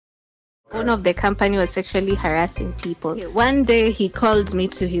One of the company was sexually harassing people. One day he called me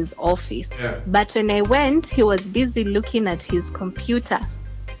to his office, but when I went, he was busy looking at his computer.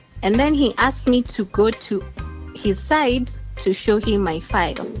 And then he asked me to go to his side to show him my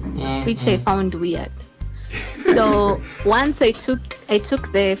file, which I found weird. So once I took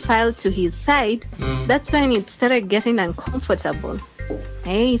the file to his side, that's when it started getting uncomfortable.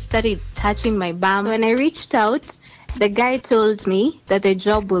 He started touching my bum. When I reached out, the guy told me that the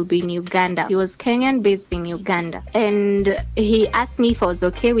job will be in Uganda. He was Kenyan based in Uganda. And he asked me if I was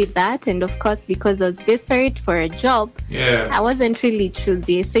okay with that. And of course, because I was desperate for a job, I wasn't really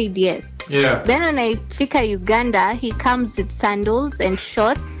choosy. I said yes. Then when I fika Uganda, he comes with sandals and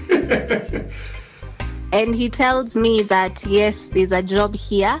shorts. And he tells me that, yes, there's a job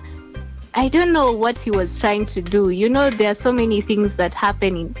here. I don't know what he was trying to do. You know, there are so many things that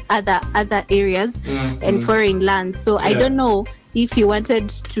happen in other areas and foreign lands. So I don't know if he wanted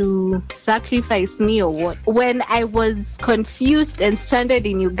to sacrifice me or what. When I was confused and stranded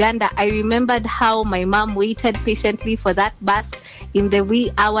in Uganda, I remembered how my mom waited patiently for that bus in the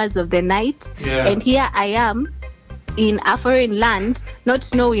wee hours of the night. And here I am in a foreign land, not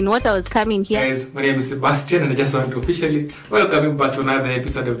knowing what I was coming here. Guys, my name is Sebastian and I just want to officially welcome you back to another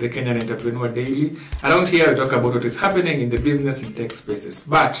episode of the Kenyan Entrepreneur Daily. Around here we talk about what is happening in the business and tech spaces.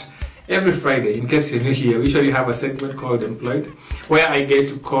 But every Friday, in case you're new here, we usually have a segment called Employed, where I get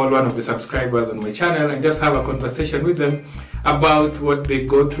to call one of the subscribers on my channel and just have a conversation with them about what they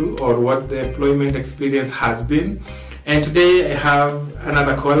go through or what the employment experience has been. And today I have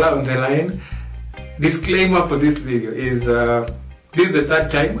another caller on the line. Disclaimer for this video is this is the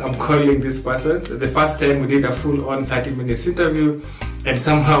third time I'm calling this person. The first time we did a full-on 30 minutes interview, and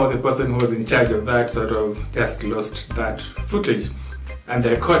somehow the person who was in charge of that sort of just lost that footage and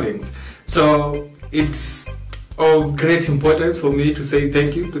the recordings. So it's of great importance for me to say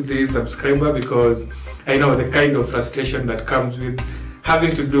thank you to this subscriber, because I know the kind of frustration that comes with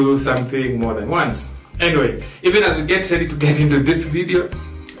having to do something more than once. Anyway, even as we get ready to get into this video,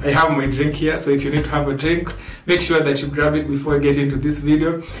 I have my drink here, so if you need to have a drink, make sure that you grab it before I get into this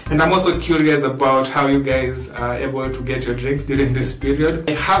video. And I'm also curious about how you guys are able to get your drinks during this period.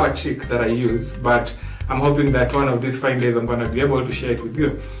 I have a trick that I use, but I'm hoping that one of these fine days I'm going to be able to share it with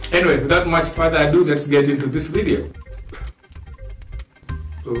you. Anyway, without much further ado, let's get into this video.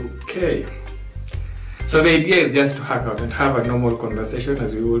 Okay. So the idea is just to hang out and have a normal conversation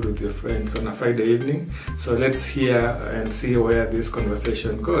as you would with your friends on a Friday evening. So let's hear and see where this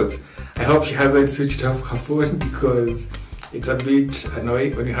conversation goes. I hope she hasn't switched off her phone, because it's a bit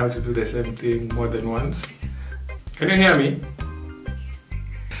annoying when you have to do the same thing more than once. Can you hear me?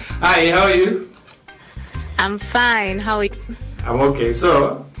 Hi, how are you? I'm fine. How are you? I'm okay.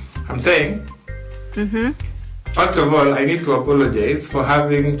 So I'm saying, first of all, I need to apologize for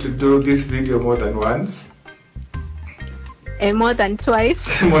having to do this video more than once. And more than twice.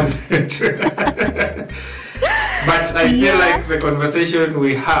 More than twice. But I feel like the conversation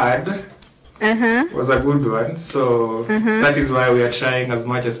we had was a good one. So that is why we are trying as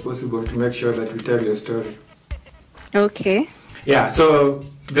much as possible to make sure that we tell your story. Okay. Yeah, so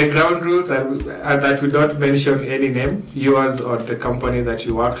the ground rules are that we don't mention any name, yours or the company that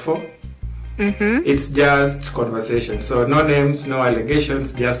you worked for. It's just conversation. So no names, no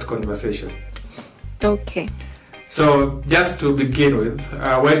allegations, just conversation. Okay. So just to begin with,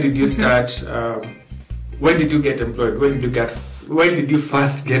 when did you start? When did you get employed? When did you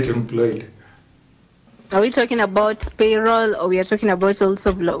first get employed? Are we talking about payroll, or we are talking about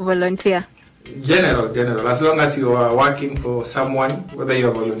also volunteer? General. As long as you are working for someone, whether you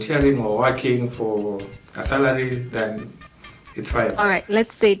are volunteering or working for a salary, then it's fine. All right,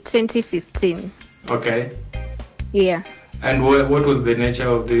 let's say 2015. Okay. Yeah. And what was the nature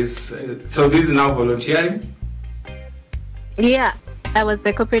of this? So this is now volunteering? Yeah, I was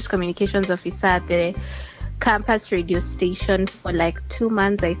the corporate communications officer at the campus radio station for like 2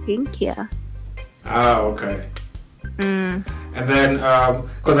 months, I think. Yeah. Ah, okay. And then,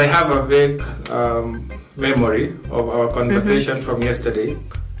 because I have a vague memory of our conversation from yesterday.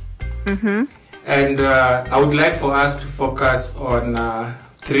 And I would like for us to focus on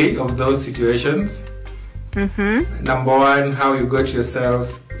 3 of those situations. Number 1, how you got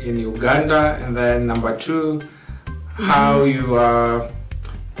yourself in Uganda, and then number 2, how you are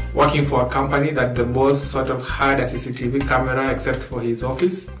working for a company that the boss sort of had a CCTV camera except for his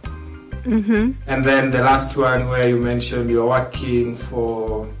office. And then the last one, where you mentioned you're working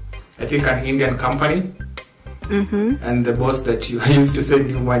for, I think, an Indian company. And the boss that you used to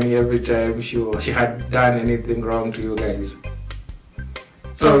send you money every time she had done anything wrong to you guys.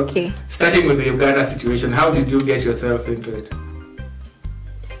 So, starting with the Uganda situation, how did you get yourself into it?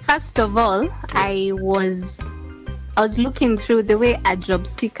 first of all, I was looking through the way a job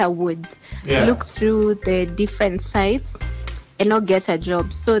seeker would look through the different sites and not get a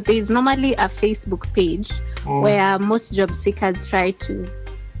job. So there's normally a Facebook page where most job seekers try to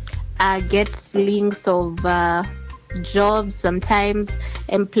get links of jobs. Sometimes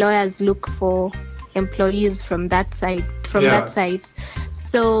employers look for employees from that site.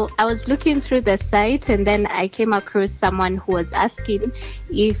 So I was looking through the site, and then I came across someone who was asking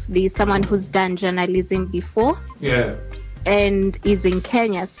if there's someone who's done journalism before and is in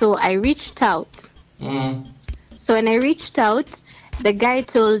Kenya. So I reached out. So when I reached out, the guy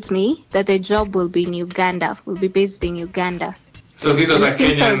told me that the job will be in Uganda, will be based in Uganda. So this was a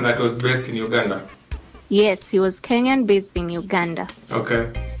Kenyan that was based in Uganda? Yes, he was Kenyan based in Uganda. Okay.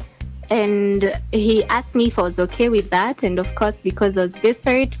 And he asked me if I was okay with that. And of course, because I was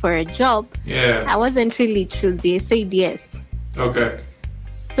desperate for a job, I wasn't really choosy. I said yes. Okay.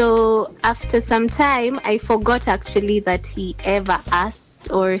 So after some time, I forgot actually that he ever asked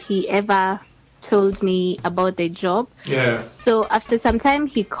or he ever told me about the job. So after some time,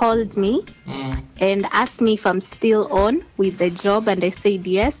 he called me and asked me if I'm still on with the job, and I said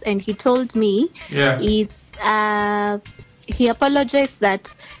yes. And he told me he apologized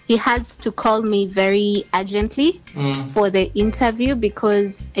that he has to call me very urgently for the interview,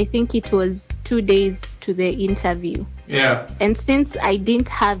 because I think it was 2 days to the interview. And since I didn't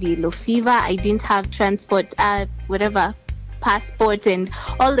have yellow fever, I didn't have transport, passport and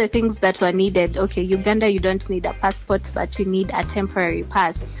all the things that were needed. Okay, Uganda, you don't need a passport, but you need a temporary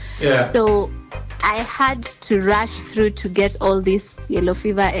pass. So I had to rush through to get all this yellow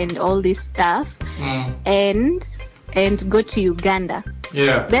fever and all this stuff and go to Uganda.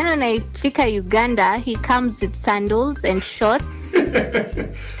 Then when I fika Uganda, he comes with sandals and shorts.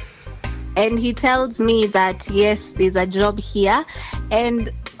 And he tells me that, yes, there's a job here. And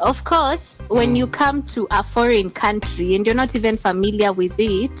of course, when you come to a foreign country and you're not even familiar with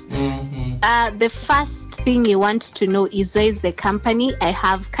it, the first thing you want to know is, where is the company? I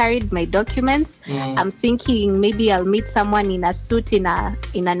have carried my documents. I'm thinking maybe I'll meet someone in a suit in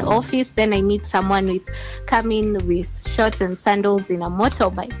an office. Then I meet someone coming with shorts and sandals in a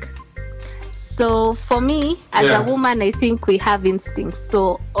motorbike. So for me, as a woman, I think we have instincts.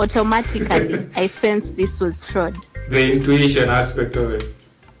 So automatically, I sensed this was fraud. The intuition aspect of it.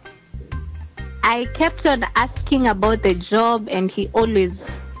 I kept on asking about the job, and he told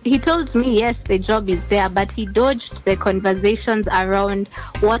me, yes, the job is there, but he dodged the conversations around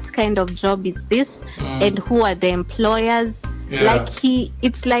what kind of job is this and who are the employers.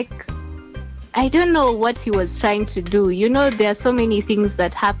 It's like, I don't know what he was trying to do. You know, there are so many things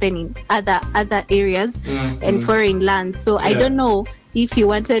that happen in other areas and foreign lands. So I don't know if he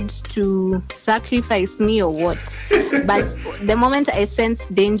wanted to sacrifice me or what. But the moment I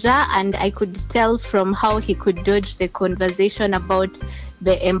sensed danger, and I could tell from how he could dodge the conversation about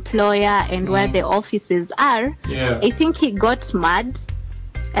the employer and where the offices are, I think he got mad.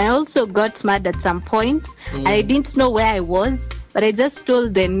 I also got mad at some point. And I didn't know where I was, but I just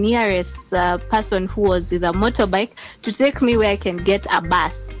told the nearest person who was with a motorbike to take me where I can get a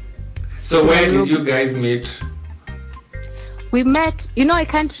bus. So where did you guys meet? We met, I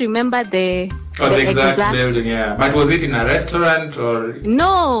can't remember the exact building, But was it in a restaurant or?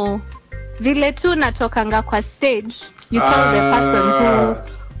 No. Vile tu natokanga kwa stage, you call the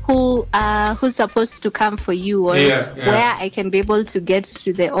person who's supposed to come for you, or where I can be able to get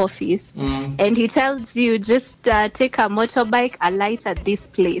to the office. And he tells you, just take a motorbike, alight at this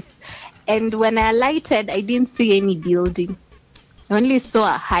place. And when I alighted, I didn't see any building. I only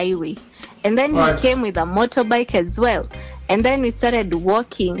saw a highway. And then he came with a motorbike as well. And then we started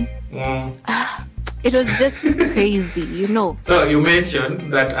walking. It was just crazy, So you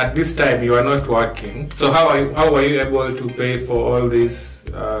mentioned that at this time you are not working. So how were you able to pay for all these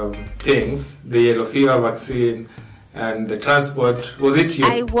things, the yellow fever vaccine and the transport? Was it you?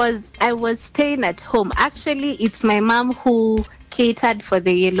 I was staying at home. Actually, it's my mom who catered for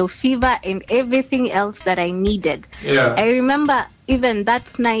the yellow fever and everything else that I needed. I remember even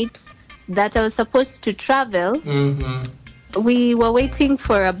that night that I was supposed to travel. We were waiting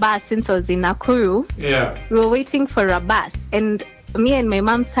for a bus since I was in Nakuru. We were waiting for a bus, and me and my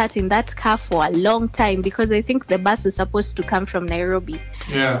mom sat in that car for a long time because I think the bus was supposed to come from Nairobi.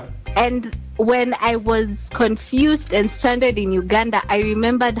 And when I was confused and stranded in Uganda, I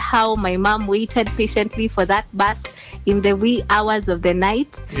remembered how my mom waited patiently for that bus in the wee hours of the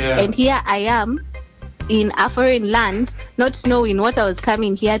night. And here I am in a foreign land, not knowing what I was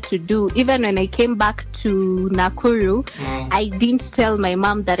coming here to do. Even when I came back to Nakuru, I didn't tell my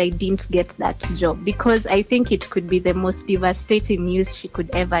mom that I didn't get that job, because I think it could be the most devastating news she could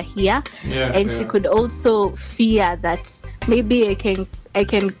ever hear. She could also fear that maybe I can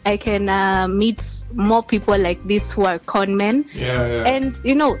meet more people like this who are con men. And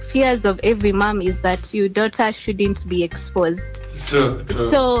fears of every mom is that your daughter shouldn't be exposed. True.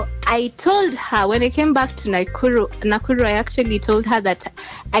 So I told her when I came back to Nakuru, I actually told her that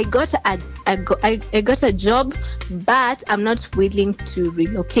I got a job, but I'm not willing to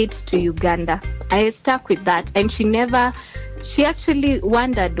relocate to Uganda. I stuck with that, and she actually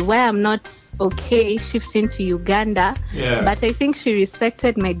wondered why I'm not okay shifting to Uganda. But I think she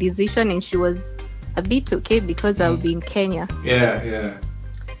respected my decision, and she was a bit okay because I'll be in Kenya.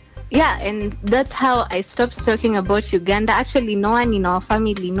 Yeah, and that's how I stopped talking about Uganda. Actually, no one in our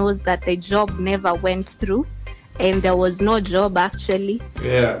family knows that the job never went through, and there was no job actually.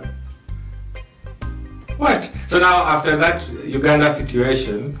 What? So now, after that Uganda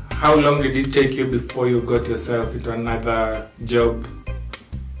situation, how long did it take you before you got yourself into another job?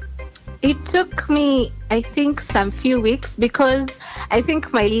 It took me, I think, some few weeks, because I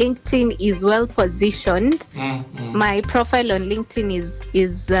think my LinkedIn is well positioned. My profile on LinkedIn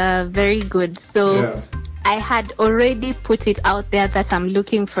is very good. So I had already put it out there that I'm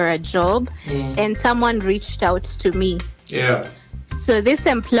looking for a job, and someone reached out to me. So this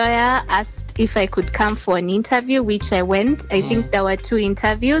employer asked if I could come for an interview, which I went. I think there were 2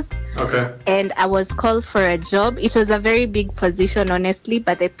 interviews. And I was called for a job. It was a very big position, honestly,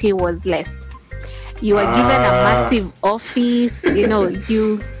 but the pay was less. You are given a massive office.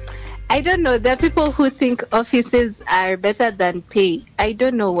 I don't know. There are people who think offices are better than pay. I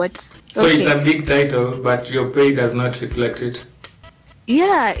don't know what. So it's a big title, but your pay does not reflect it.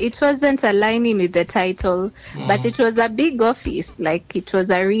 Yeah, it wasn't aligning with the title, but it was a big office. Like, it was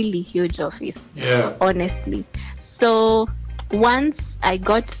a really huge office. Honestly. So once I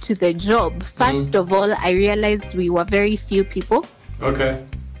got to the job, first of all, I realized we were very few people.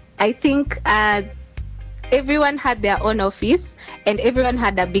 I think everyone had their own office, and everyone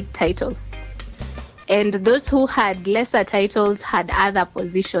had a big title. And those who had lesser titles had other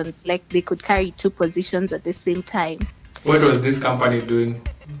positions, like they could carry 2 positions at the same time. What was this company doing?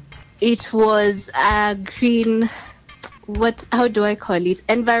 It was a green, how do I call it?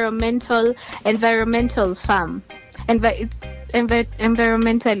 Environmental farm. It's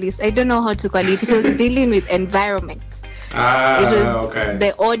environmentalist. I don't know how to call it. It was dealing with environment.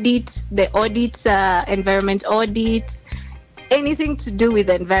 The audit, environment audit, anything to do with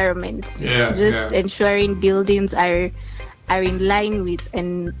environment. Ensuring buildings are in line with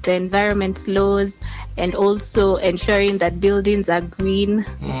the environment laws, and also ensuring that buildings are green.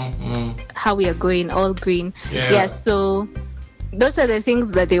 How we are going, all green. So those are the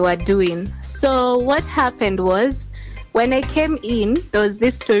things that they were doing. So what happened was, when I came in, there was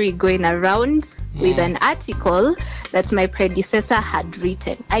this story going around with an article that my predecessor had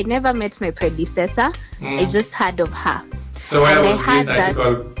written. I never met my predecessor. I just heard of her. So where was this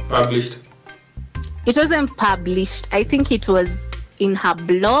article published? It wasn't published. I think it was in her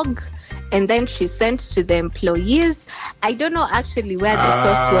blog, and then she sent to the employees. I don't know actually where the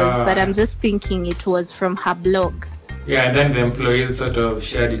source was, but I'm just thinking it was from her blog. And then the employees sort of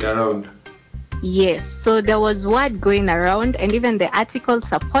shared it around. Yes, so there was word going around, and even the article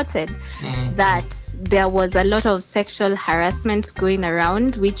supported that there was a lot of sexual harassment going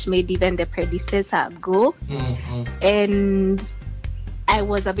around, which made even the predecessor go. And I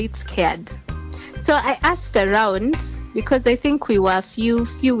was a bit scared. So I asked around, because I think we were a few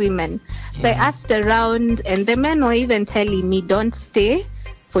women. So I asked around, and the men were even telling me, don't stay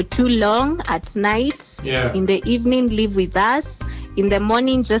for too long at night. In the evening, live with us. In the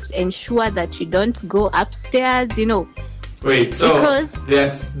morning, just ensure that you don't go upstairs, Wait, so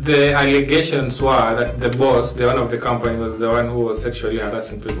the allegations were that the boss, the owner of the company, was the one who was sexually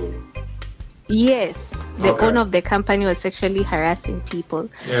harassing people? Yes, the owner of the company was sexually harassing people.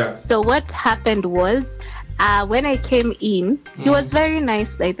 So what happened was, when I came in, he was very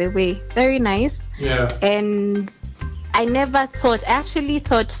nice, by the way, very nice. And I actually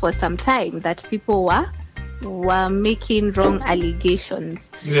thought for some time that people were making wrong allegations.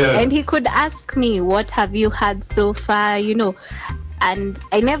 And he could ask me, what have you had so far, and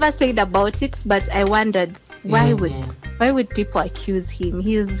I never said about it, but I wondered, why would people accuse him?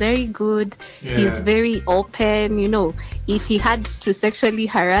 He is very good. He's very open. If he had to sexually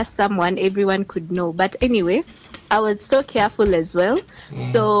harass someone, everyone could know. But anyway, I was so careful as well.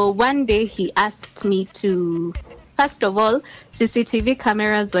 So one day he asked me to, first of all, CCTV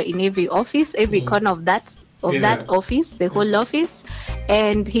cameras were in every office, every corner of that office, the whole office.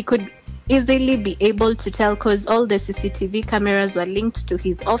 And he could easily be able to tell because all the CCTV cameras were linked to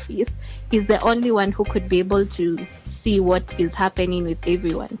his office. He's the only one who could be able to see what is happening with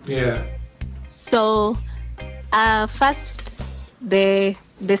everyone. Yeah. So first the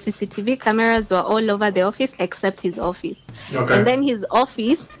CCTV cameras were all over the office except his office. Okay. And then his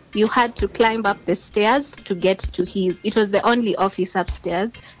office, you had to climb up the stairs to get to his. It was the only office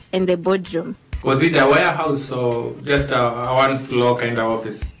upstairs and the boardroom. Was it a warehouse or just a one floor kind of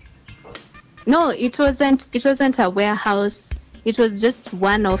office? No, it wasn't a warehouse. It was just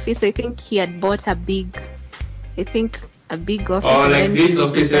one office. I think he had bought a big office. Oh, like these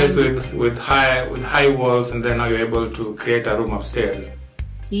offices with high walls, and then now you're able to create a room upstairs.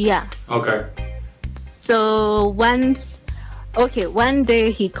 Yeah. Okay. So one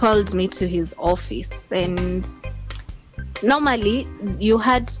day he called me to his office, and normally you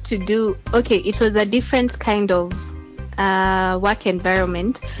had to do, it was a different kind of work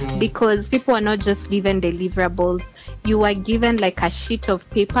environment because people are not just given deliverables. You were given like a sheet of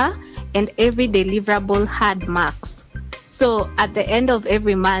paper, and every deliverable had marks. So at the end of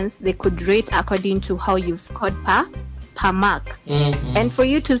every month, they could rate according to how you've scored per mark. And for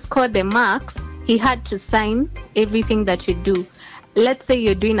you to score the marks, he had to sign everything that you do. Let's say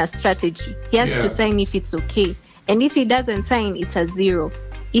you're doing a strategy. He has to sign if it's okay. And if he doesn't sign, it's a 0.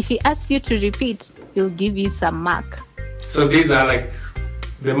 If he asks you to repeat, he'll give you some mark. So these are like,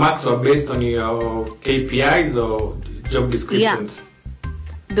 the marks are based on your KPIs or job descriptions? Yeah.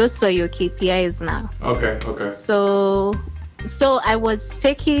 Those were your KPIs now. Okay. So I was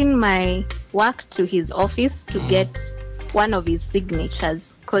taking my work to his office to get one of his signatures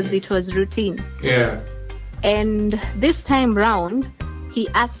because it was routine. Yeah. And this time round, he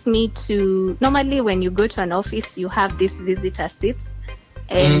asked me to, normally when you go to an office, you have this visitor seats,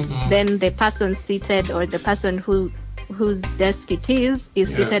 and then the person seated or the person whose desk it is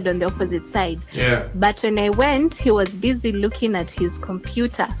seated on the opposite side. Yeah. But when I went, he was busy looking at his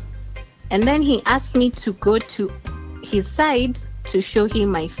computer. And then he asked me to go to his side to show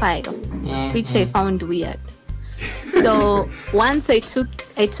him my file, which I found weird. So once I took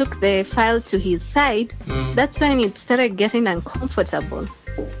the file to his side, that's when it started getting uncomfortable.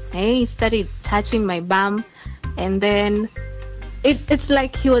 He started touching my bum, and then it's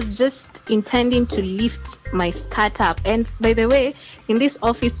like he was just intending to lift my skirt up. And by the way, in this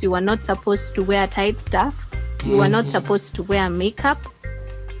office, you were not supposed to wear tight stuff. You were not supposed to wear makeup.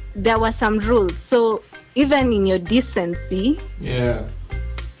 There were some rules. So even in your decency,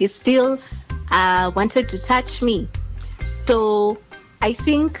 he still wanted to touch me. So I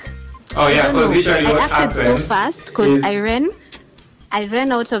think I acted so fast because I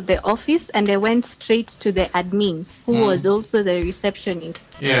ran out of the office and I went straight to the admin, who was also the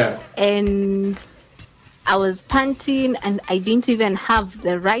receptionist. Yeah. And I was panting and I didn't even have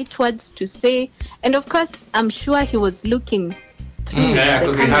the right words to say. And of course, I'm sure he was looking through the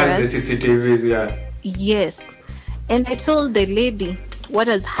cameras. Because he had the CCTVs, Yes. And I told the lady what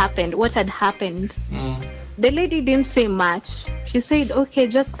had happened. The lady didn't say much. She said, okay,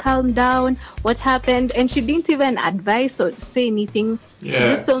 just calm down. What happened? And she didn't even advise or say anything. She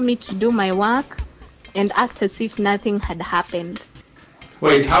just told me to do my work and act as if nothing had happened.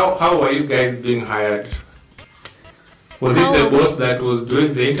 Wait, how were you guys being hired? Was it the boss that was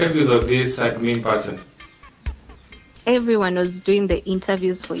doing the interviews or this admin person? Everyone was doing the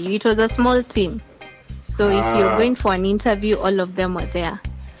interviews for you. It was a small team. So if you're going for an interview, all of them were there.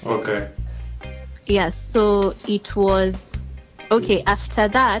 Okay. Yeah, so it was... Okay, after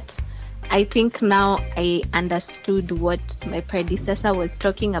that, I think now I understood what my predecessor was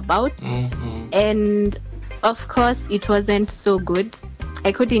talking about. And of course, it wasn't so good.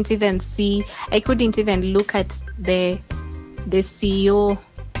 I couldn't even look at the CEO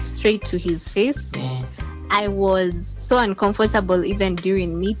straight to his face. I was so uncomfortable even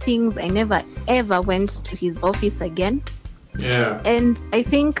during meetings. I never ever went to his office again. Yeah. And I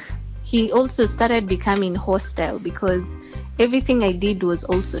think he also started becoming hostile because everything I did was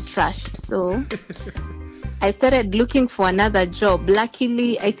also trashed. So I started looking for another job.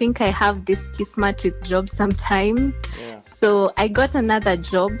 Luckily, I think I have this kismet with jobs sometimes. Yeah. So I got another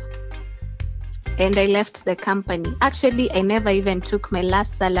job and I left the company. Actually, I never even took my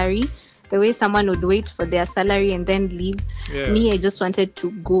last salary. The way someone would wait for their salary and then leave. Me, I just wanted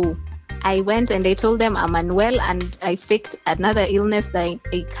to go. I went and I told them I'm unwell, and I faked another illness that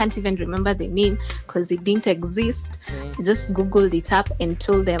I can't even remember the name because it didn't exist. Just Googled it up and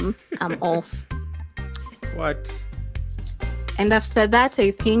told them I'm off. What? And after that,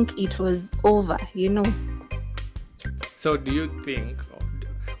 I think it was over, So do you think...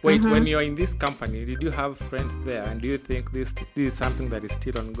 Wait, when you're in this company, did you have friends there? And do you think this is something that is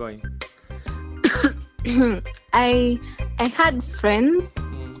still ongoing? I had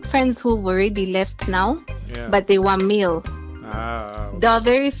friends who've already left now, but they were male. Okay. There are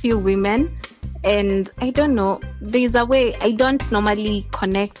very few women, and I don't know, there's a way I don't normally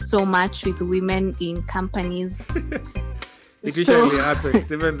connect so much with women in companies. It usually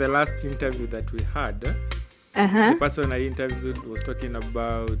happens. Even the last interview that we had, the person I interviewed was talking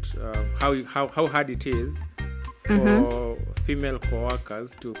about how hard it is for female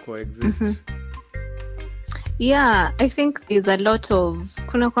co-workers to coexist. Yeah, I think there's a lot of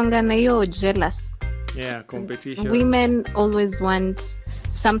kuna kwanga na hiyo jealous. Yeah, competition. Women always want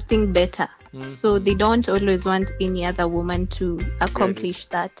something better, so they don't always want any other woman to accomplish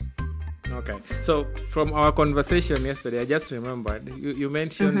that. Okay, so from our conversation yesterday, I just remembered you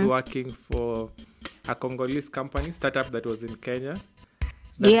mentioned working for a Congolese company, startup that was in Kenya,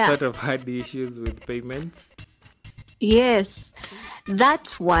 that sort of had issues with payments. Yes, that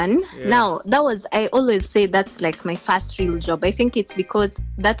one. Now, I always say that's like my first real job. I think it's because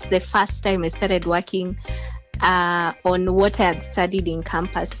that's the first time I started working on what I had studied in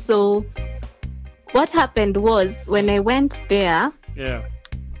campus. So what happened was when I went there,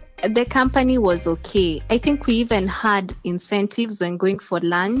 the company was okay. I think we even had incentives when going for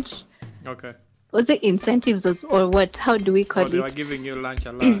lunch. Okay. Was it incentives or what? How do we call it? They were giving you lunch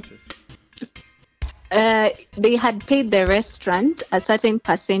allowances. They had paid the restaurant a certain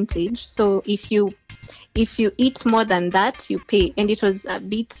percentage. So if you eat more than that, you pay. And it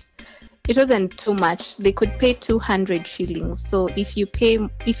wasn't too much. They could pay 200 shillings. So if you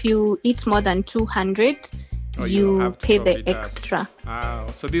eat more than 200, you pay the extra.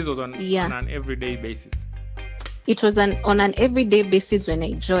 So this was on an everyday basis. It was on an everyday basis when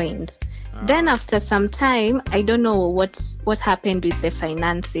I joined. Then after some time, I don't know what happened with the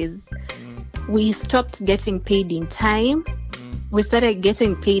finances. We stopped getting paid in time. We started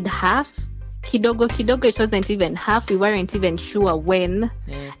getting paid half. Kidogo, it wasn't even half. We weren't even sure when.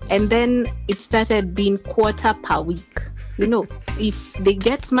 And then it started being quarter per week. You know, if they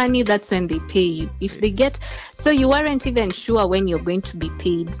get money, that's when they pay you. So you weren't even sure when you're going to be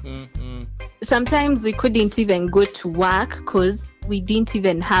paid. Sometimes we couldn't even go to work because we didn't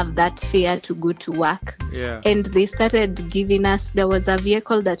even have that fare to go to work. And they started giving us, there was a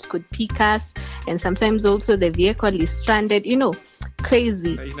vehicle that could pick us, and sometimes also the vehicle is stranded,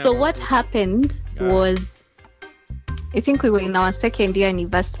 crazy. So what happened was, I think we were in our second year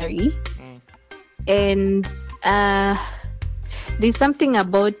anniversary, and there's something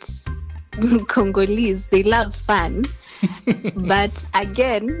about Congolese, they love fun. But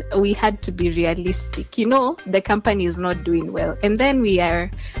again, we had to be realistic. The company is not doing well. And then we are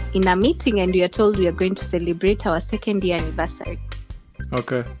in a meeting and we are told we are going to celebrate our second year anniversary.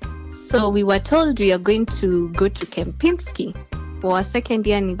 Okay. So we were told we are going to go to Kempinski for our second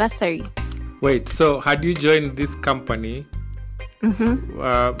year anniversary. Wait, so had you joined this company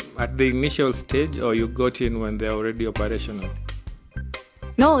at the initial stage, or you got in when they're already operational?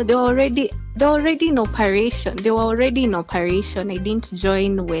 No, they were already in operation. I didn't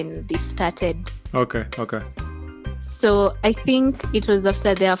join when they started. Okay. So I think it was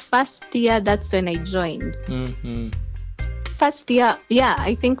after their first year, that's when I joined. First year,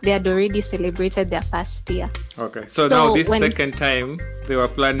 I think they had already celebrated their first year. Okay, so now this second time, they were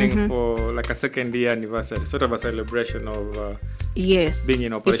planning for like a second year anniversary, sort of a celebration of being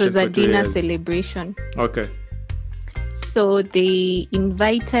in operation. It was a dinner celebration. Okay. So they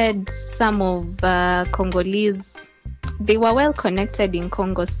invited some of Congolese. They were well connected in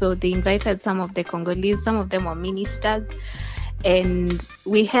Congo, so they invited some of the Congolese. Some of them were ministers, and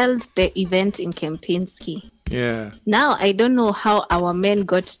we held the event in Kempinski. Yeah. Now I don't know how our men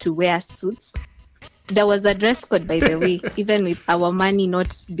got to wear suits. There was a dress code, by the way, even with our money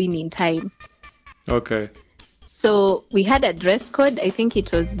not being in time. Okay. So we had a dress code. I think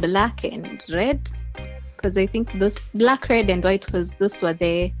it was black and red. Because I think those black, red, and white those were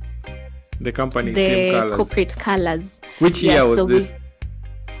the company colors. Corporate colors. Which year was this?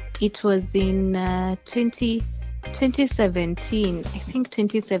 It was in 2017. I think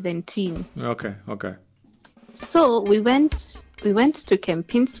 2017. Okay. So we went to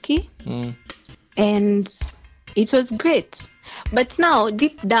Kempinski, and it was great. But now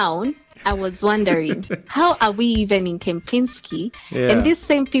deep down, I was wondering, how are we even in Kempinski? And these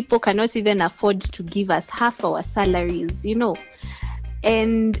same people cannot even afford to give us half our salaries,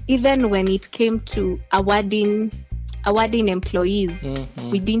 And even when it came to awarding employees,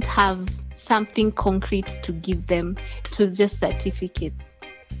 we didn't have something concrete to give them. It was just certificates.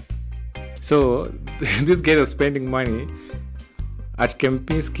 So these guys are spending money at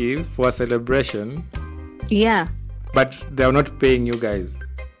Kempinski for a celebration. Yeah. But they are not paying you guys.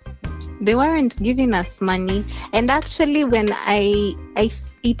 They weren't giving us money. And actually, when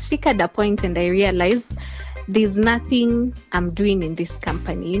it figured a point and I realized there's nothing I'm doing in this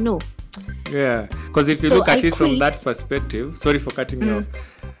company, Yeah, because if you look at it from that perspective, sorry for cutting you off.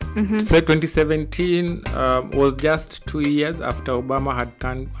 So 2017 was just 2 years after Obama had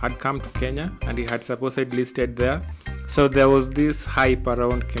come to Kenya, and he had supposedly stayed there. So there was this hype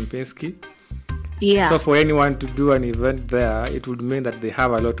around Kempinski. Yeah. So for anyone to do an event there, it would mean that they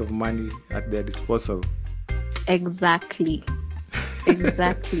have a lot of money at their disposal. Exactly.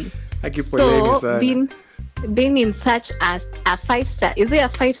 So being in such as a 5-star, is it a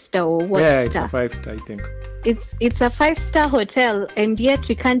 5-star or what? Yeah, star? It's a 5-star, I think. It's a 5-star hotel, and yet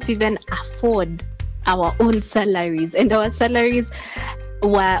we can't even afford our own salaries, and our salaries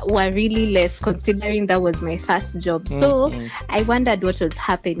were really less, considering that was my first job. So I wondered what was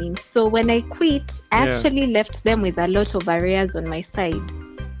happening. So when I quit, I actually left them with a lot of arrears on my side.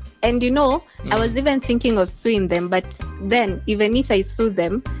 And I was even thinking of suing them, but then even if I sue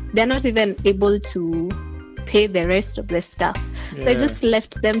them, they're not even able to pay the rest of the stuff. So I just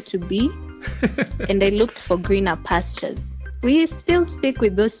left them to be, and I looked for greener pastures. We still speak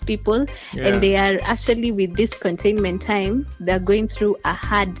with those people, and they are actually, with this containment time, they're going through a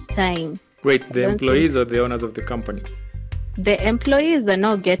hard time. Wait, the employees or the owners of the company? The employees are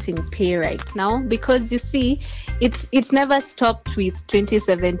not getting pay right now, because you see, it's never stopped with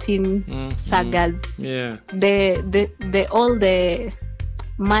 2017 sagas. Yeah. The all the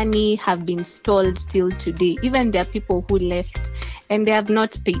money have been stalled till today. Even there are people who left and they have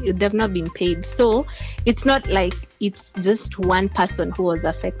not been paid. So it's not like it's just one person who was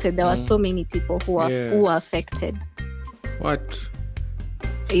affected. There were so many people who were affected. What?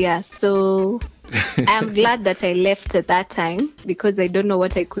 Yeah, so I'm glad that I left at that time, because I don't know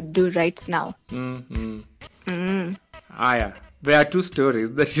what I could do right now. Yeah. There are two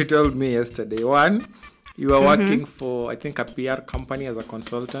stories that you told me yesterday. One, you were working for, I think, a PR company as a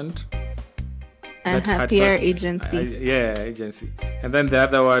consultant. PR agency. Agency. And then the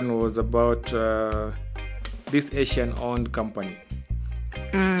other one was about this Asian-owned company.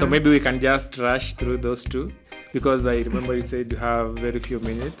 So maybe we can just rush through those two, because I remember you said you have very few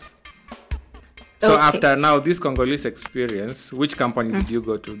minutes. So after now this Congolese experience, which company did you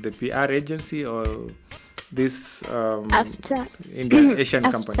go to? The PR agency or this Indian Asian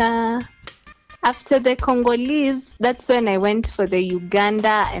company? After the Congolese, that's when I went for the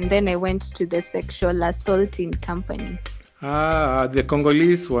Uganda, and then I went to the sexual assaulting company. The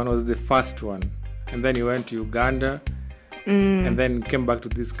Congolese one was the first one, and then you went to Uganda, and then came back to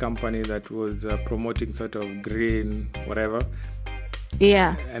this company that was promoting sort of green whatever.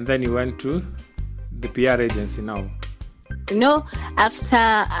 Yeah. And then you went to the PR agency now. No,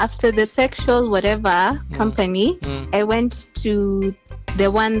 after the sexual whatever company, I went to the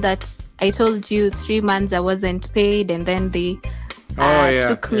one that I told you 3 months I wasn't paid, and then they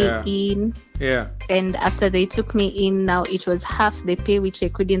took me in. Yeah. And after they took me in, now it was half the pay, which I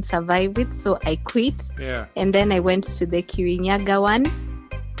couldn't survive with, so I quit. Yeah. And then I went to the Kirinyaga one.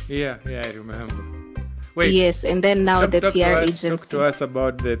 Yeah, I remember. Wait. Yes, and then now the PR agency. Talk to us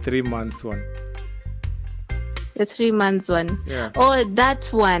about the 3 months one. The 3 months one. Yeah. Oh, that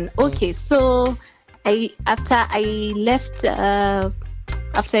one. Okay, so after I left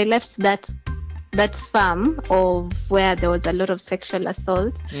that farm of where there was a lot of sexual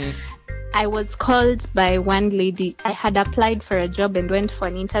assault, I was called by one lady. I had applied for a job and went for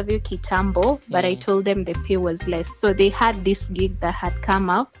an interview Kitambo, but I told them the pay was less. So they had this gig that had come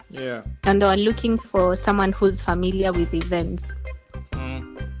up, and they were looking for someone who's familiar with events.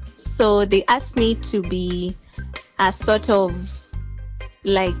 So they asked me to be a sort of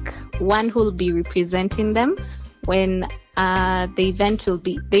like one who'll be representing them when the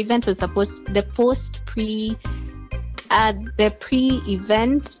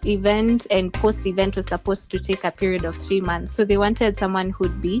pre-event and post-event was supposed to take a period of 3 months. So they wanted someone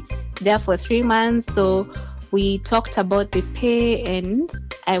who'd be there for 3 months. So we talked about the pay, and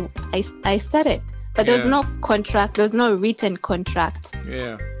I started. But there was no contract. There was no written contract.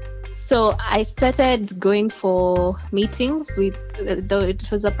 Yeah. So I started going for meetings though it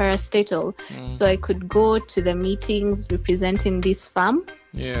was a parastatal. So I could go to the meetings representing this farm.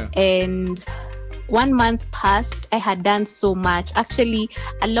 Yeah. And 1 month passed. I had done so much, actually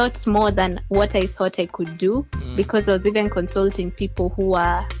a lot more than what I thought I could do, because I was even consulting people who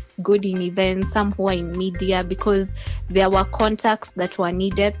are good in events, some who are in media, because there were contacts that were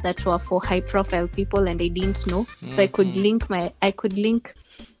needed that were for high profile people, and I didn't know. So I could link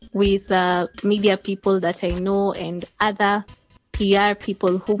with media people that I know and other PR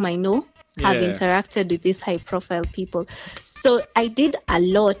people whom I know have interacted with these high profile people. So I did a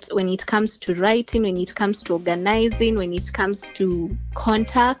lot when it comes to writing, when it comes to organizing, when it comes to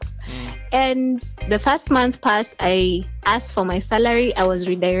contacts. And the first month passed, I asked for my salary. I was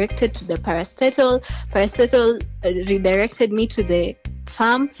redirected to the parastatal. Parastatal redirected me to the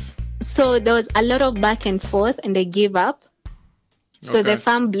farm. So there was a lot of back and forth, and I gave up. So the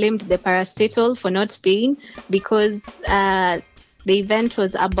farm blamed the parastatal for not paying because the event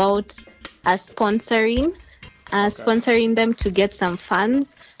was about sponsoring them to get some funds.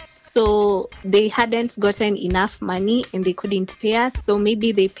 So they hadn't gotten enough money and they couldn't pay us. So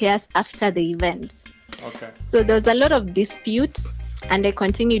maybe they pay us after the event. So there was a lot of dispute, and I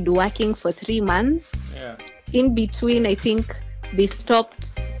continued working for 3 months. In between, I think they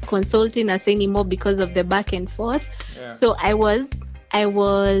stopped consulting us anymore because of the back and forth. So I was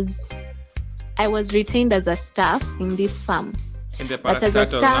retained as a staff in this farm. In the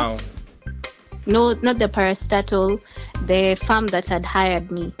parastatal now? No, not the parastatal, the farm that had hired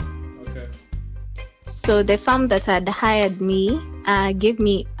me. So the farm that had hired me gave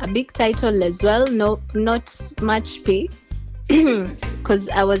me a big title as well, not much pay, because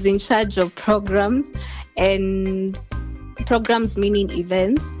I was in charge of programs, and programs meaning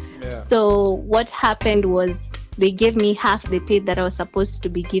events. So what happened was they gave me half the pay that I was supposed to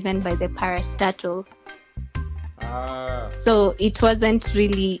be given by the parastatal. So it wasn't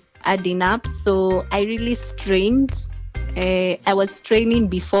really adding up. So I really strained. I was straining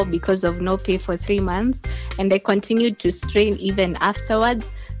before because of no pay for 3 months, and I continued to strain even afterwards.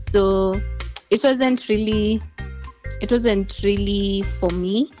 So it wasn't really for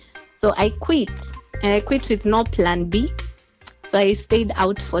me. So I quit, and I quit with no plan B. So I stayed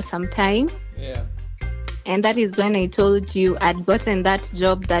out for some time. And that is when I told you I'd gotten that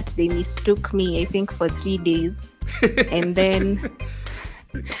job that they mistook me, I think, for 3 days. And then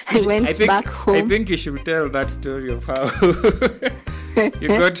I went back home. I think you should tell that story of how you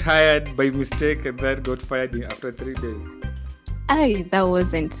got hired by mistake and then got fired after 3 days. That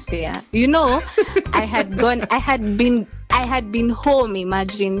wasn't fair. You know, I had been home,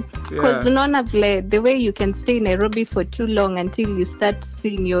 imagine. Because the way you can stay in Nairobi for too long until you start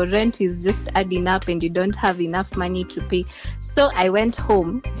seeing your rent is just adding up and you don't have enough money to pay. So I went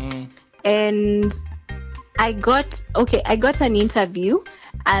home and I got an interview,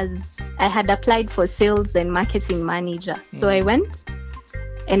 as I had applied for sales and marketing manager. So I went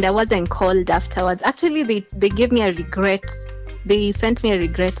and I wasn't called afterwards. Actually, they gave me a regret. They sent me a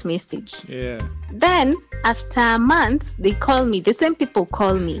regret message. Then after a month, they call me. The same people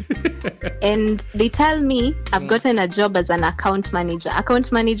call me. And they tell me I've gotten a job as an account manager.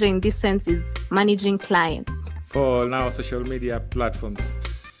 Account manager in this sense is managing clients. For now social media platforms.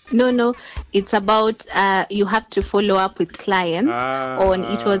 No, it's about you have to follow up with clients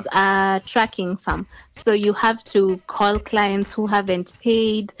it was a tracking farm. So you have to call clients who haven't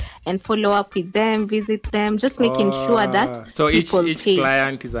paid and follow up with them, visit them, just making sure that so each pay.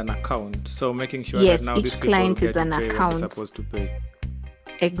 Client is an account. So making sure that now each client is an account supposed to pay.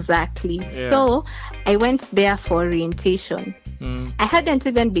 Exactly. So I went there for orientation. I hadn't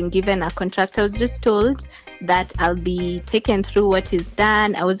even been given a contract. I was just told that I'll be taken through what is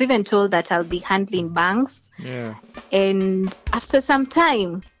done. I was even told that I'll be handling banks. And after some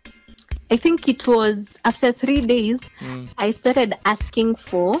time, I think it was after 3 days, I started asking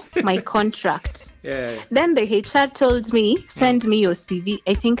for my contract. Then the HR told me, send me your CV.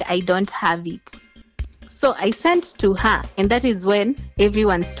 I think I don't have it. So I sent to her, and that is when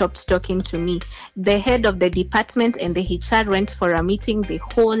everyone stopped talking to me. The head of the department and the HR went for a meeting the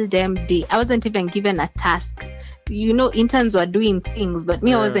whole damn day. I wasn't even given a task. You know, interns were doing things, but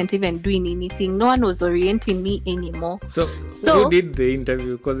me, I wasn't even doing anything. No one was orienting me anymore. So who did the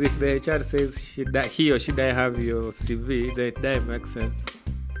interview? Because if the HR says he or she doesn't have your CV, that makes sense.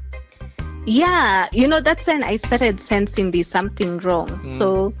 Yeah, you know, that's when I started sensing there's something wrong.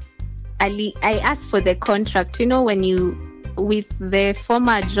 So I asked for the contract. You know, when with the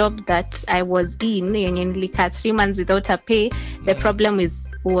former job that I was in like 3 months without a pay, the problem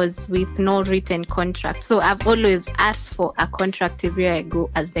was with no written contract. So I've always asked for a contract everywhere I go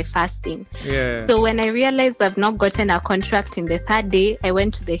as the first thing. So when I realized I've not gotten a contract in the 3rd day, I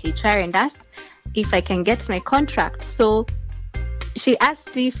went to the HR and asked if I can get my contract. So she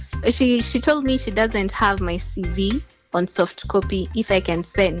asked if she told me she doesn't have my CV on soft copy, if I can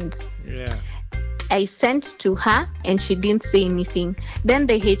send. I sent to her and she didn't say anything. Then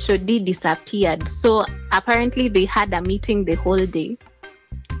the HOD disappeared. So apparently they had a meeting the whole day.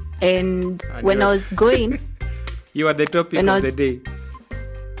 And when I was going, you were the topic of the day.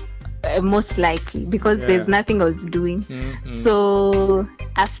 Most likely, because there's nothing I was doing. So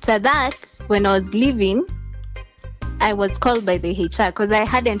after that, when I was leaving, I was called by the HR because I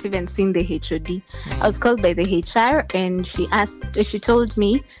hadn't even seen the HOD. I was called by the HR, and she told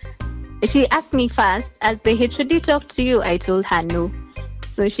me, she asked me first, has the HOD talked to you? I told her no.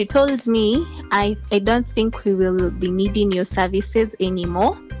 So she told me, I don't think we will be needing your services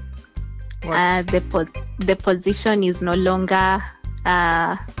anymore. The position is no longer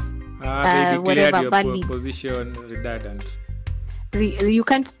they declared your valid. position redundant. You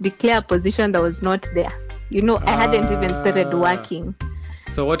can't declare a position that was not there. I hadn't even started working.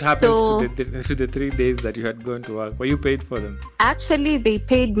 So what happens to the 3 days that you had gone to work? Were you paid for them? Actually, they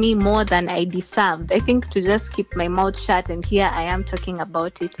paid me more than I deserved. I think to just keep my mouth shut, and here I am talking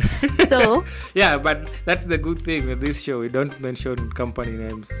about it. So yeah, but that's the good thing with this show. We don't mention company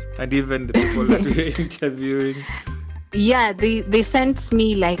names, and even the people that we're interviewing. Yeah, they sent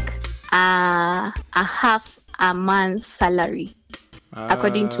me like a half a month salary.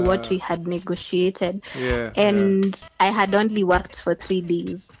 According to what we had negotiated. And I had only worked for 3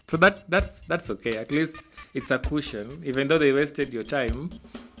 days. So that's okay. At least it's a cushion, even though they wasted your time.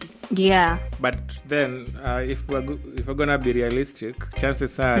 Yeah. But then, if we're gonna be realistic,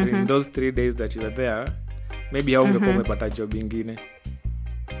 chances are in those 3 days that you were there, maybe haungekuwa umepata job ingine.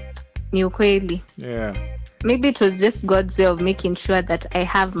 Ni ukweli. Yeah. Maybe it was just God's way of making sure that I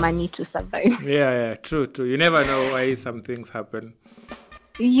have money to survive. Yeah, true. You never know why some things happen.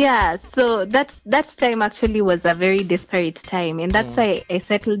 Yeah, so that time actually was a very desperate time, and that's why I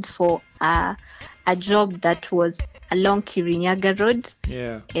settled for a job that was along Kirinyaga Road.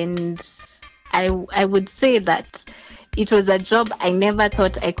 Yeah. And I would say that it was a job I never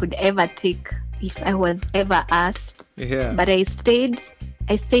thought I could ever take if I was ever asked. Yeah. But I stayed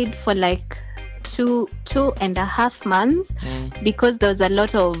for like 2.5 months because there was a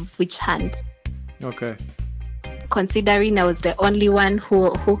lot of witch hunt. Okay. Considering I was the only one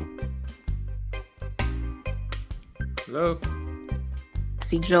who Hello?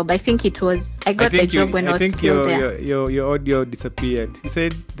 the job. I think it was I got the job when I was still there. Your audio disappeared. You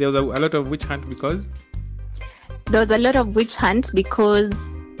said there was a lot of witch hunt because there was a lot of witch hunt because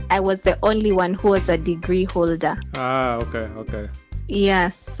I was the only one who was a degree holder. Okay. Yeah,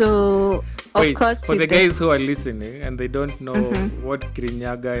 so of course for the guys who are listening and they don't know what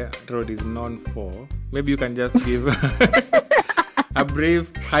Kirinyaga Road is known for, maybe you can just give a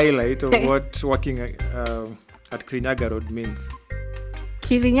brief highlight of what working at Kirinyaga Road means.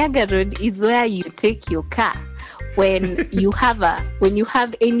 Kirinyaga Road is where you take your car when you have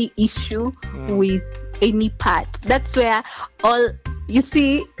any issue with any part. That's where you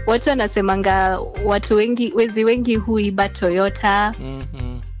see watu wanasemanga wezi wengi huiba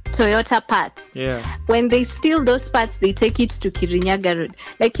Toyota parts. Yeah. When they steal those parts, they take it to Kirinyaga Road.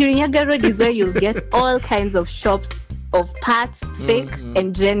 Like Kirinyaga Road is where you'll get all kinds of shops of parts, fake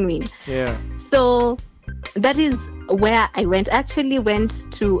and genuine. Yeah. So that is where I went. Actually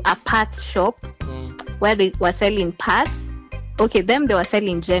went to a parts shop where they were selling parts. Okay, they were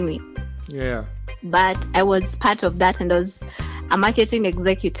selling genuine. Yeah. But I was part of that, and I was a marketing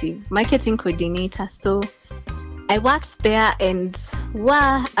coordinator. So I worked there, and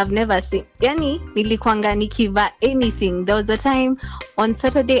I've never seen nilikuanga nikiva anything. There was a time on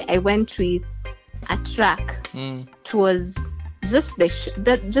Saturday I went with a track. It was just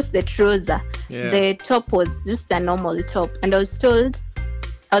the trouser. Yeah. The top was just a normal top, and I was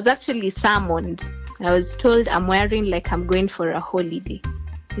actually summoned. I was told I'm wearing like I'm going for a holiday.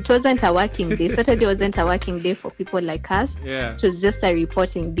 It wasn't a working day. Saturday wasn't a working day for people like us. Yeah. It was just a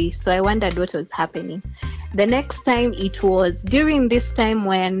reporting day. So I wondered what was happening. The next time, it was during this time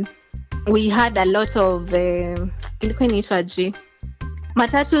when we had a lot of ilikuwa inaitwaje,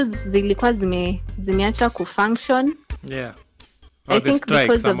 matatu zilikuwa zimeacha kufunction. Yeah. I think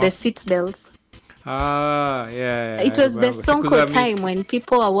because of the seat belts. Yeah. It was the Sonko time when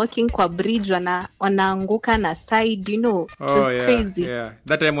people are walking kwa bridge wanaanguka na side, it was crazy. Yeah.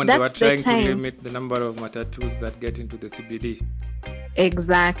 That time when they were trying to limit the number of matatus that get into the CBD.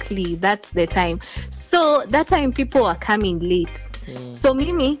 Exactly, that's the time. So that time people were coming late. So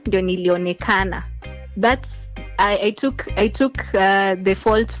mimi ndio nilionekana. I took the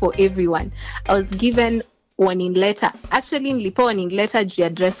fault for everyone. I was given warning letter. Actually nilipewa warning letter juu ya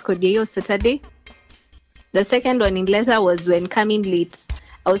dress code hiyo Saturday. The second warning letter was when coming late.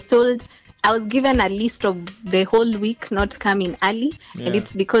 I was given a list of the whole week not coming early, and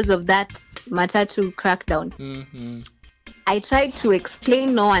it's because of that matatu crackdown. I tried to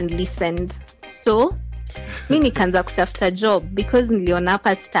explain, no one listened. So mi nikaanza kutafuta job because niliona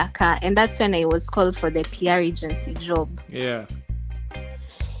hapa staka, and that's when I was called for the PR agency job. Yeah.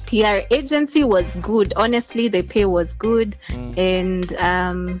 PR agency was good. Honestly, the pay was good. And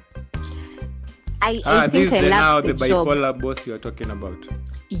I think I loved the job. bipolar boss you're talking about.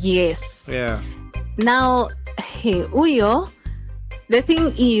 Yes. Yeah. Now, hey, Uyo, the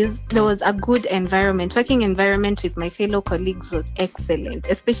thing is, there was a good environment. Working environment with my fellow colleagues was excellent,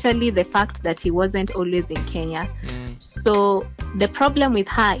 especially the fact that he wasn't always in Kenya. So the problem with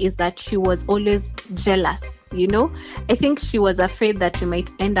her is that she was always jealous. You know, I think she was afraid that we might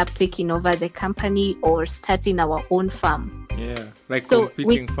end up taking over the company or starting our own farm. Yeah, like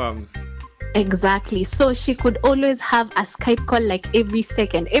competing farms. Exactly. So she could always have a Skype call like every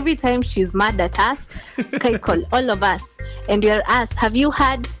second. Every time she's mad at us, Skype call, all of us. And you're asked, have you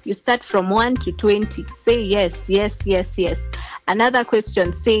had, you start from 1 to 20. Say yes, yes, yes, yes. Another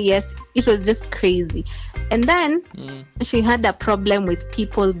question, say yes. It was just crazy. And then she had a problem with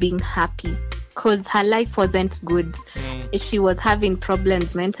people being happy, because her life wasn't good. She was having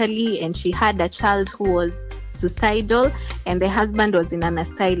problems mentally, and she had a child who was suicidal, and the husband was in an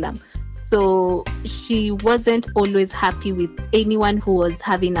asylum. So she wasn't always happy with anyone who was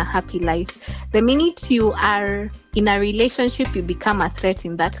having a happy life. The minute you are in a relationship, you become a threat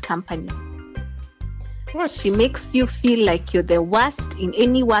in that company. What? She makes you feel like you're the worst in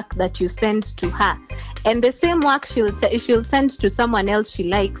any work that you send to her. And the same work she'll send to someone else she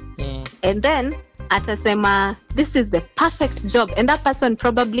likes. And then atasema, this is the perfect job. And that person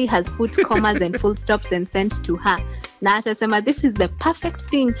probably has put commas and full stops and sent to her. Na atasema, this is the perfect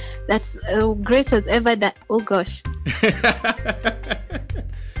thing that Grace has ever done. Oh gosh.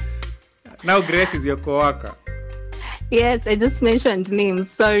 Now Grace is your co-worker. Yes, I just mentioned names.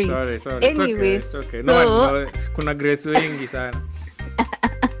 Sorry. Anyway, it's okay. No, kuna Grace wengi sana.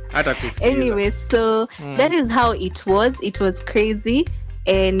 Anyway, so that is how it was. It was crazy,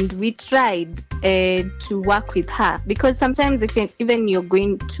 and we tried to work with her, because sometimes even you're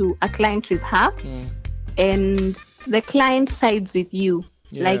going to a client with her and the client sides with you.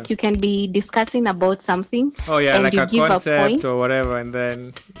 Yeah. Like you can be discussing about something. Oh yeah, and like you a give concept or whatever, and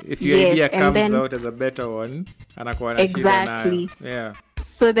then if your idea comes out as a better one, exactly. Yeah.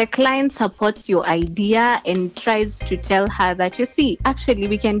 So the client supports your idea and tries to tell her that, you see, actually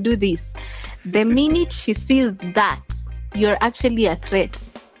we can do this. The minute she sees that you're actually a threat,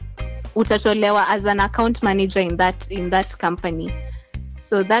 utatolewa as an account manager in that company.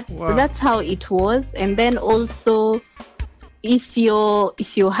 So that's how it was. And then also, if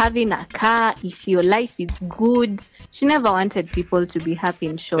you're having a car, if your life is good, she never wanted people to be happy,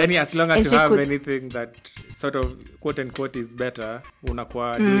 in short. Then as long as you have anything that sort of quote unquote is better,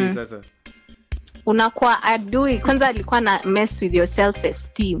 unakuwa adui sasa. Unakuwa adui. Kwanza alikuwa na mess with your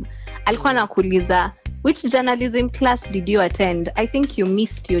self-esteem. Alikuwa nakuuliza, which journalism class did you attend? I think you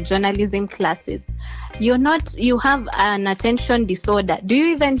missed your journalism classes. You have an attention disorder. Do you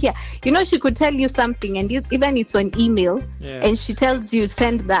even hear? You know, she could tell you something, and even it's on email, and she tells you,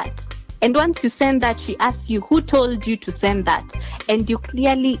 send that. And once you send that, she asks you, who told you to send that? And you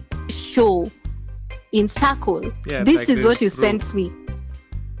clearly show in circle, this like is what you sent me.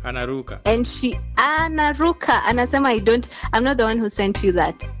 Anaruka. And Anaruka, anasema, I'm not the one who sent you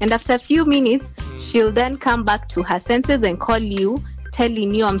that. And after a few minutes, she'll then come back to her senses and call you,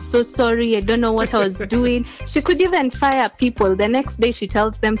 telling you, I'm so sorry, I don't know what I was doing. She could even fire people. The next day she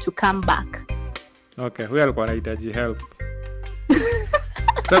tells them to come back. Okay, we are going to help.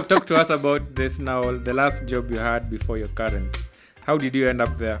 Talk to us about this now, the last job you had before your current. How did you end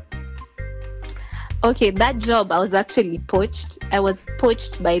up there? Okay, that job, I was actually poached. I was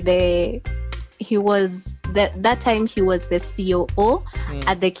poached by that time he was the COO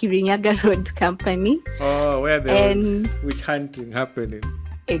at the Kirinyaga Road company. Oh, where there was witch hunting happening.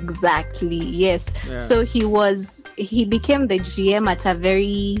 Exactly, yes. Yeah. So he became the GM at a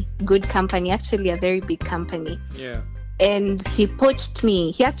very good company, actually a very big company. Yeah. And he poached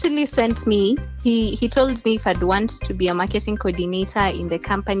me. He actually sent me, he told me if I'd want to be a marketing coordinator in the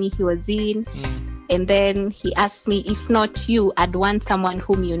company he was in. And then he asked me, if not you, I'd want someone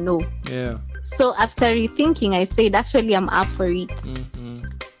whom you know. Yeah. So after rethinking, I said, actually, I'm up for it.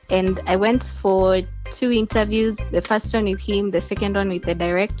 And I went for 2 interviews. The first one with him, the second one with the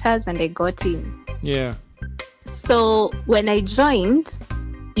directors, and I got in. Yeah. So when I joined,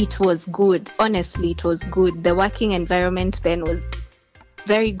 it was good. Honestly, it was good. The working environment then was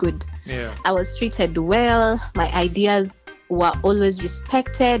very good. Yeah. I was treated well. My ideas were always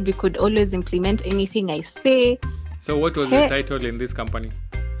respected. We could always implement anything I say. So what was your title in this company?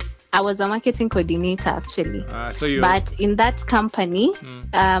 I was a marketing coordinator, actually. But in that company,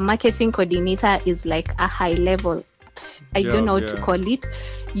 marketing coordinator is like a high level. I don't know what to call it.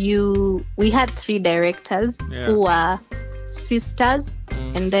 We had 3 directors who were sisters,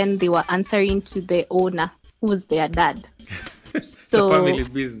 and then they were answering to the owner, who was their dad. So it's a family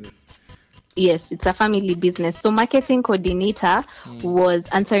business. Yes, it's a family business. So marketing coordinator was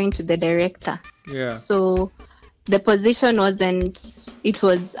answering to the director. Yeah. So the position it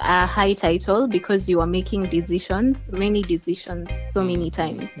was a high title because you were making many decisions, so many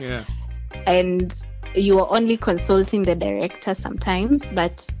times. Yeah. And you were only consulting the director sometimes,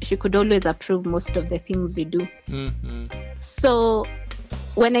 but she could always approve most of the things you do. So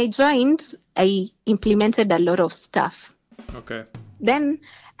when I joined, I implemented a lot of stuff. Okay. Then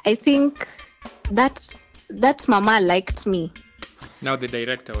I think that mama liked me. Now the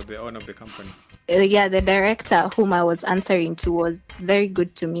director or the owner of the company? Yeah, the director whom I was answering to was very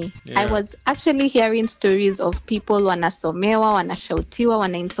good to me. Yeah. I was actually hearing stories of people wanasomewa, wanashautiwa,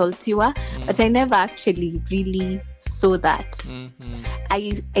 wanainsultiwa, but I never actually really saw that.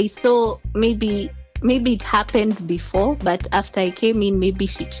 I saw maybe it happened before, but after I came in, maybe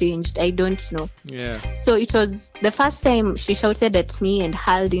she changed. I don't know. Yeah. So it was the first time she shouted at me and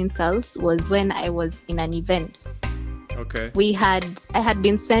hurled insults was when I was in an event. Okay. I had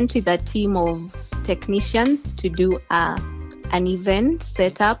been sent with a team of technicians to do an event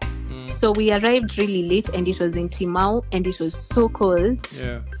setup. So we arrived really late, and it was in Timau, and it was so cold.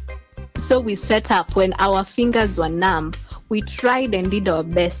 Yeah. So we set up when our fingers were numb. We tried and did our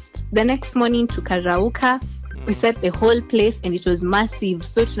best. The next morning tukarauka, we set the whole place, and it was massive.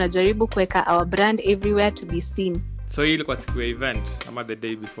 So tunajaribu kuweka our brand everywhere to be seen. So hii ilikuwa siku ya event ama the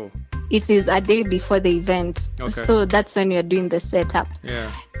day before? It is a day before the event. Okay. So that's when we are doing the setup.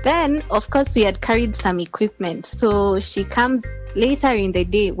 Yeah. Then, of course, we had carried some equipment. So she comes later in the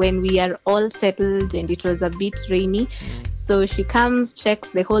day when we are all settled and it was a bit rainy. So she comes, checks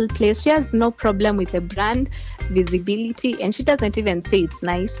the whole place. She has no problem with the brand visibility, and she doesn't even say it's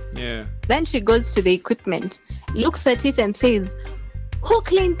nice. Yeah. Then she goes to the equipment, looks at it and says, "Who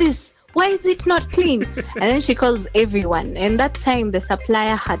cleaned this? Why is it not clean?" And then she calls everyone. And that time the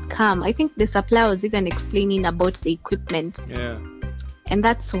supplier had come. I think the supplier was even explaining about the equipment. Yeah. And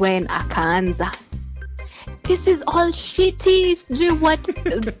that's when akaanza, "This is all shitty." What,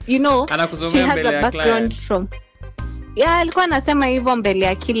 you know, she has a background from... Yeah, alikuwa anasema hivyo mbele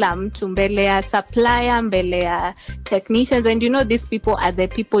ya kila mtu, mbele ya supplier, mbele ya technicians. And you know, these people are the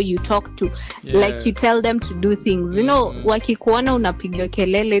people you talk to. Yeah. Like you tell them to do things. You know, wakikuona unapiga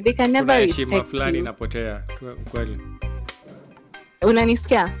kelele, they can never respect you. Fulani inapotea kweli.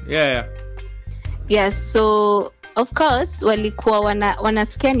 Unanisikia? Yeah. Yes, so of course walikuwa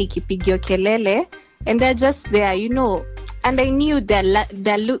wanasikia nikipigio kelele, and they're just there, you know. And I knew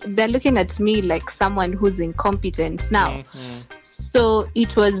they're looking at me like someone who's incompetent now. So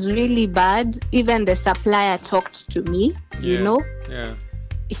it was really bad. Even the supplier talked to me, you know. Yeah.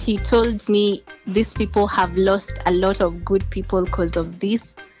 He told me these people have lost a lot of good people because of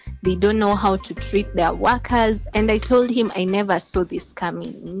this. They don't know how to treat their workers. And I told him I never saw this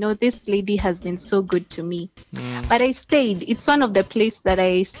coming. You know, this lady has been so good to me. But I stayed. It's one of the places that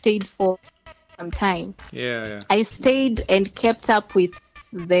I stayed for some time. Yeah. I stayed and kept up with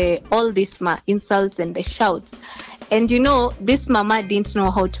all these insults and the shouts. And you know, this mama didn't know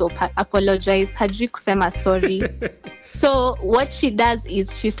how to apologize. Hajui kusema sorry. So what she does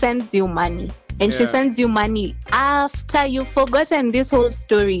is she sends you money. And she sends you money after you've forgotten this whole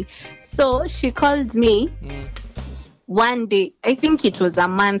story. So she called me one day. I think it was a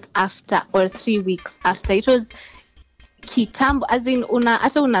month after or 3 weeks after. It was kitambo, as in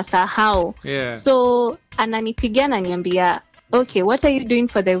hata unasahau. Yeah. So ananipigia ananiambia, "Okay, what are you doing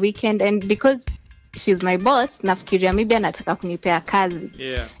for the weekend?" And because she's my boss, nafikiria maybe anataka kunipea kazi.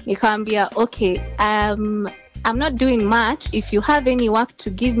 Yeah. Nikamwambia, "Okay, I'm not doing much. If you have any work to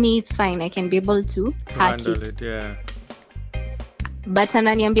give me, it's fine. I can be able to handle it." Yeah. But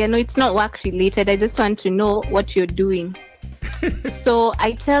ananiambia, "No, it's not work related. I just want to know what you're doing." So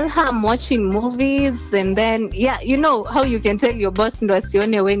I tell her I'm watching movies, and then you know how you can tell your boss ndo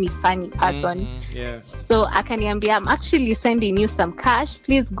asione we ni funny person. So akaniambia, "I'm actually sending you some cash.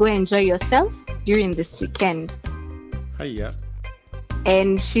 Please go enjoy yourself during this weekend." Hiya.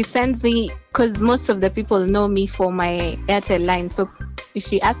 And she sends me, because most of the people know me for my Airtel line. So if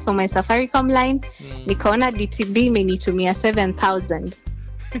she asks for my Safaricom line, nikaona DTB imenitumia 7,000.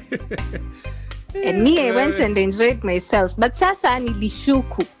 And me, I went and enjoyed myself. But sasa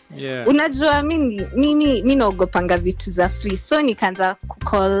nilishuku. Yeah. Unajua mimi naogopanga vitu za free. So nikaanza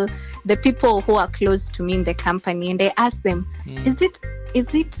call the people who are close to me in the company, and I asked them, is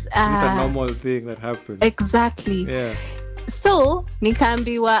it a normal thing that happens? Exactly. Yeah. So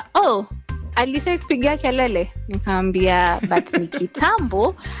nikaambiwa, "Oh, alishakupigia kelele." Nikaambia, "But ni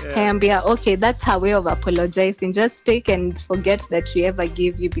kitambo." Kaambia, "Okay, that's her way of apologizing. Just take and forget that she ever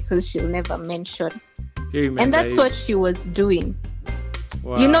gave you, because she'll never mention." And that's what she was doing.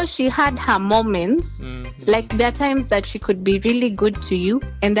 Wow. You know, she had her moments. Like, there are times that she could be really good to you,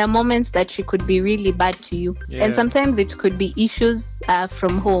 and there are moments that she could be really bad to you. And sometimes it could be issues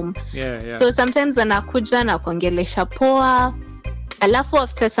from home. So sometimes anakuja na kuongelesha poa, alafu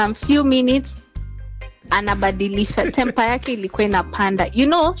after some few minutes anabadilisha, temper yake ilikuwa inapanda. You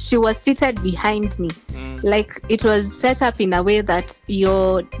know, she was seated behind me. Like, it was set up in a way that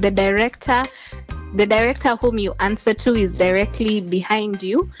the director whom you answer to is directly behind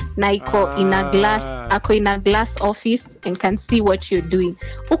you, na ako in a glass office and can see what you're doing.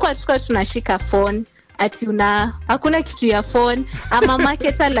 Huko atuka tunashika phone, ati hakuna kitu ya phone, ama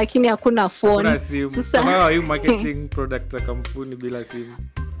marketer lakini hakuna phone. Hakuna simu. So how are you marketing product za kampuni bila simu?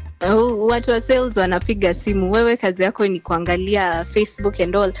 Watu wa sales wanapiga simu, wewe kazi yako ni kuangalia Facebook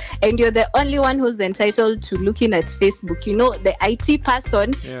and all, and you're the only one who's entitled to looking at Facebook. You know, the IT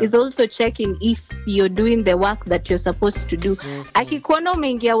person is also checking if you're doing the work that you're supposed to do. Akikuona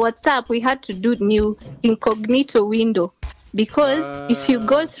umeingia WhatsApp, we had to do new incognito window, because if you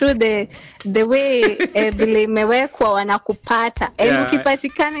go through the way vile imewekwa wanakupata, and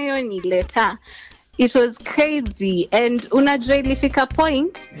ukipatikana hiyo ni leta. It was crazy, and unajua ilifika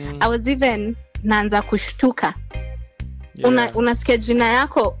point I was even naanza kushtuka. Unasikia jina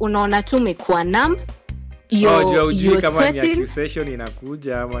yako, unaona tu umekuwa numb. You're kama ni accusation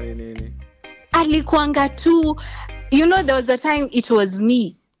inakuja ama ni nini. Alikuanga tu, you know, there was a time it was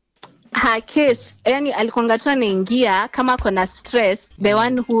me. Her case, yani alikuanga tu anaingia kama kona stress, the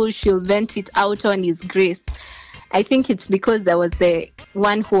one who she'll vent it out on is Grace. I think it's because I was the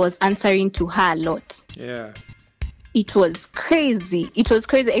one who was answering to her a lot. It was crazy.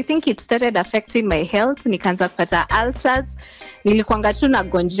 I think it started affecting my health. Nikaanza kupata ulcers. Nilikuanga tu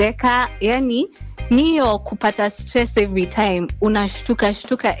nagonjeka. Yani, niyo kupata stress every time.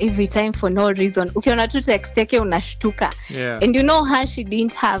 Unashtuka every time for no reason. Ukiona tu text yake unashtuka. And you know how she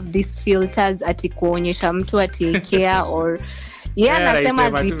didn't have these filters ati kuonyesha mtu ati care or...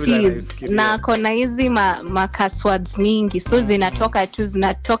 nasema zitiz na kona hizi passwords mingi, so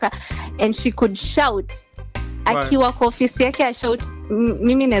zinatoka and she could shout. Akiwa kwa ofisi yake shout,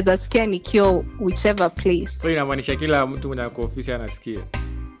 mimi naweza sikia nikiwa whichever place. So inamaanisha kila mtu mwenye kwa ofisi anasikia.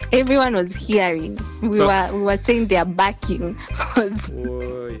 Everyone was hearing. We were saying they are backing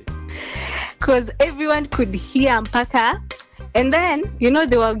because everyone could hear mpaka. And then, you know,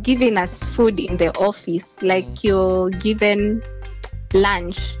 they were giving us food in the office, like you're given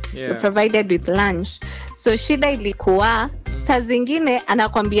lunch. You're provided with lunch. So shida ilikuwa, saa zingine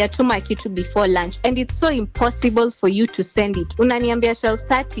anakwambia tuma kitu before lunch, and it's so impossible for you to send it. Unaniambia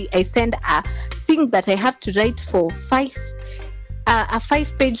 12:30, I send a thing that I have to write for a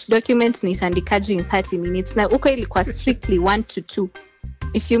 5-page document nitaandikaje in 30 minutes. Na uko ilikuwa strictly 1 to 2.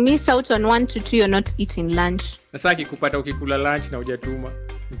 If you miss out on 1 to 2, you're not eating lunch. Sasa akikupata ukikula lunch na hujatuma,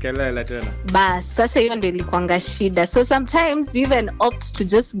 mkelele tena. Bas, sasa hiyo ndio ilikuanga shida. So sometimes you even opt to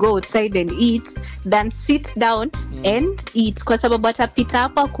just go outside and eat than sit down and eat. Kwa sababu atapita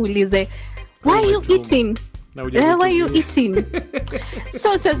hapa kuulize, why are you eating? Why are you eating?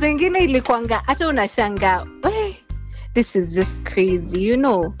 So saa zingine ilikuanga hata unashanga, this is just crazy, you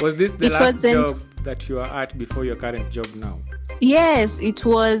know. Was this the last job that you are at before your current job now? Yes, it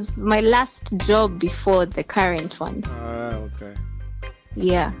was my last job before the current one. Okay.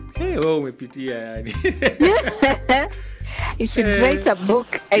 Yeah. Hey, umepitia yani. You should write a book.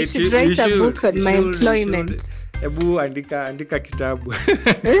 I should write a book on my employment. Ebu andika kitabu.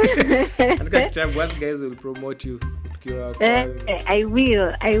 Andika kitabu, what guys will promote you. I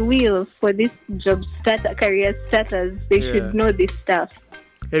will for this career starters. They should know this stuff.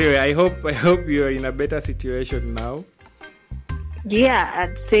 Anyway, I hope you're in a better situation now. Yeah,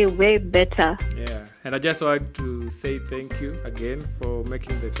 I'd say way better. Yeah, and I just want to say thank you again for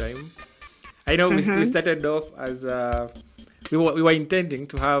making the time. I know we started off as we were intending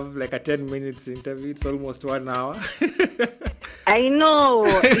to have like a 10 minutes interview. It's almost 1 hour. I know,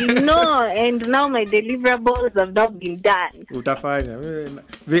 and now my deliverables have not been done. Utafanya.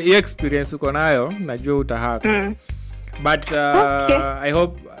 The experience uko nayo, najua utahaka. But I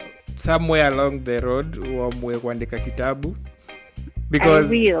hope somewhere along the road uamue kuandika kitabu.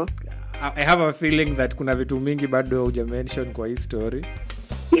 Because I have a feeling that kuna vitu mingi bado huja mention kwa hii story.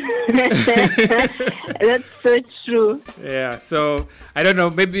 That's so true. Yeah, so I don't know,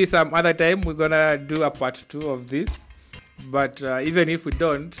 maybe some other time we're gonna do a part 2 of this. But even if we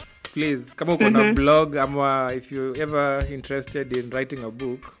don't, please, kama uko na blog ama if you're ever interested in writing a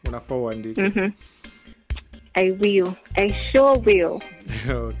book, unafaa uandike. I will. I sure will.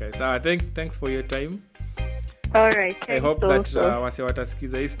 Okay, so thanks for your time. All right. I hope that wase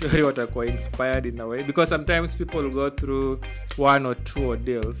watasikiza hii story watakuwa inspired in a way, because sometimes people go through 1 or 2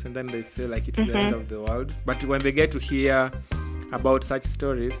 ordeals and then they feel like it's the end of the world. But when they get to hear about such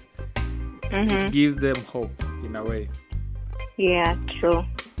stories, it gives them hope in a way. Yeah, true.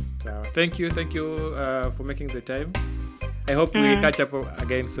 So, thank you for making the time. I hope we catch up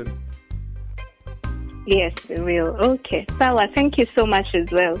again soon. Yes, we will. Okay. Sawa, thank you so much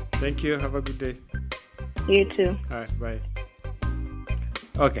as well. Thank you. Have a good day. You too. All right, bye.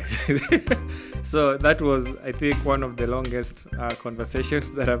 Okay. So that was, I think, one of the longest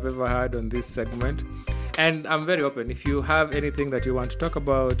conversations that I've ever had on this segment. And I'm very open. If you have anything that you want to talk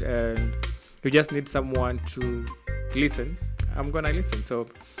about and you just need someone to listen, I'm going to listen. So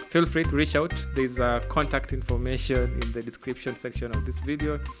feel free to reach out. There's contact information in the description section of this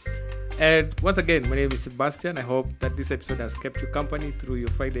video. And once again, my name is Sebastian. I hope that this episode has kept you company through your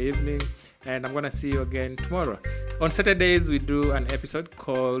Friday evening. And I'm going to see you again tomorrow. On Saturdays, we do an episode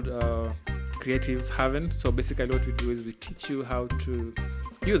called Creatives Haven. So basically what we do is we teach you how to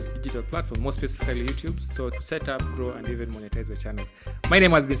use digital platforms, more specifically YouTube, so to set up, grow, and even monetize your channel. My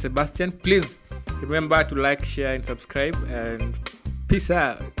name has been Sebastian. Please remember to like, share, and subscribe. And peace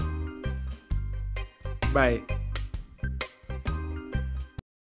out. Bye.